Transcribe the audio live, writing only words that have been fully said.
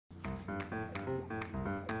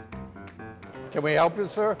Can we help you,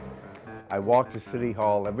 sir? I walk to City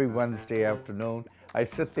Hall every Wednesday afternoon. I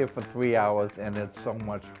sit there for 3 hours and it's so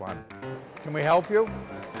much fun. Can we help you?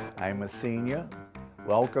 I'm a senior,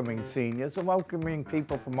 welcoming seniors and welcoming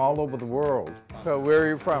people from all over the world. So where are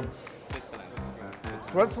you from?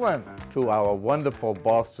 Switzerland. To our wonderful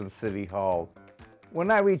Boston City Hall.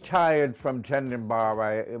 When I retired from tending bar,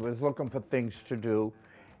 I was looking for things to do,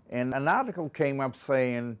 and an article came up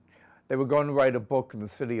saying they were going to write a book in the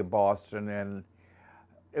city of Boston, and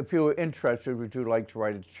if you were interested, would you like to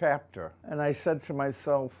write a chapter? And I said to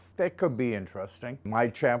myself, that could be interesting. My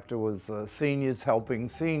chapter was Seniors Helping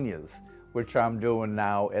Seniors, which I'm doing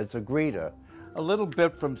now as a greeter. A little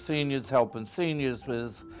bit from Seniors Helping Seniors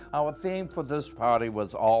was, our theme for this party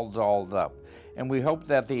was All Dolled Up. And we hope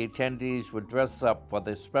that the attendees would dress up for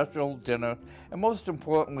this special dinner and most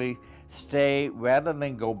importantly, stay rather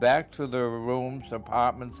than go back to their rooms,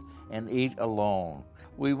 apartments, and eat alone.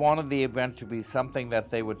 We wanted the event to be something that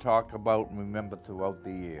they would talk about and remember throughout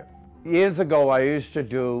the year. Years ago, I used to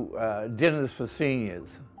do dinners for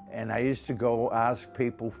seniors, and I used to go ask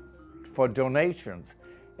people for donations.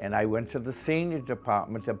 And I went to the senior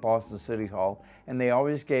department at Boston City Hall, and they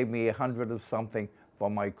always gave me 100 of something for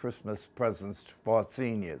my Christmas presents for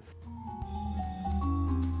seniors.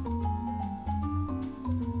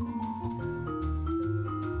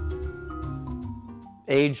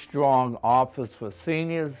 Age Strong Office for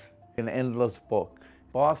Seniors, an endless book.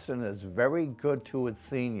 Boston is very good to its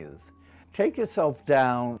seniors. Take yourself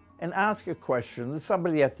down and ask a question. There's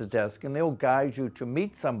somebody at the desk, and they'll guide you to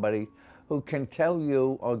meet somebody who can tell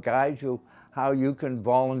you or guide you how you can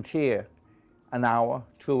volunteer an hour,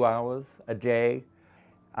 2 hours, a day.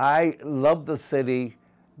 I love the city.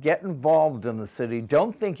 Get involved in the city.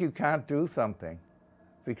 Don't think you can't do something,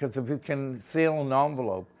 because if you can seal an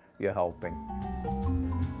envelope, you're helping.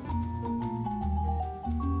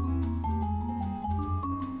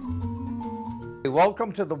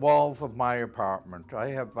 Welcome to the walls of my apartment. I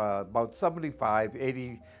have about 75,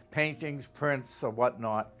 80 paintings, prints, or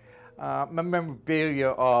whatnot. Memorabilia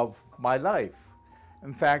of my life.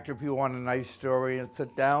 In fact, if you want a nice story and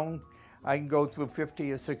sit down, I can go through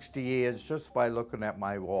 50 or 60 years just by looking at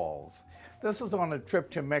my walls. This is on a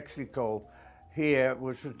trip to Mexico here,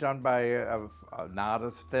 which was done by an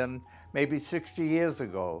artist then, maybe 60 years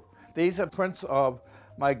ago. These are prints of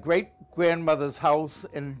my great-grandmother's house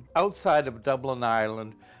outside of Dublin,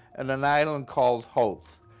 Ireland, in an island called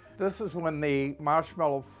Howth. This is when the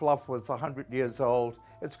marshmallow fluff was 100 years old.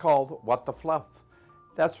 It's called What the Fluff.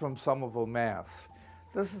 That's from Somerville, Mass.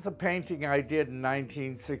 This is a painting I did in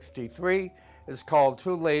 1963. It's called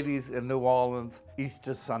Two Ladies in New Orleans,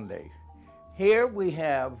 Easter Sunday. Here we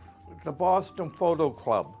have the Boston Photo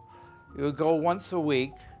Club. You go once a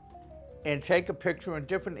week and take a picture in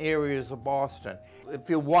different areas of Boston. If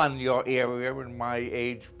you won your area in my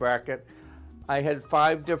age bracket, I had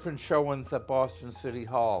 5 different showings at Boston City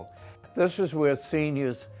Hall. This is where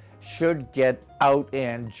seniors should get out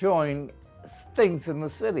and join things in the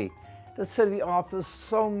city. The city offers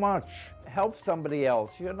so much. Help somebody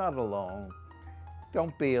else. You're not alone.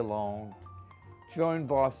 Don't be alone. Join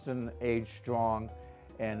Boston Age Strong,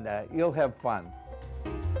 and you'll have fun.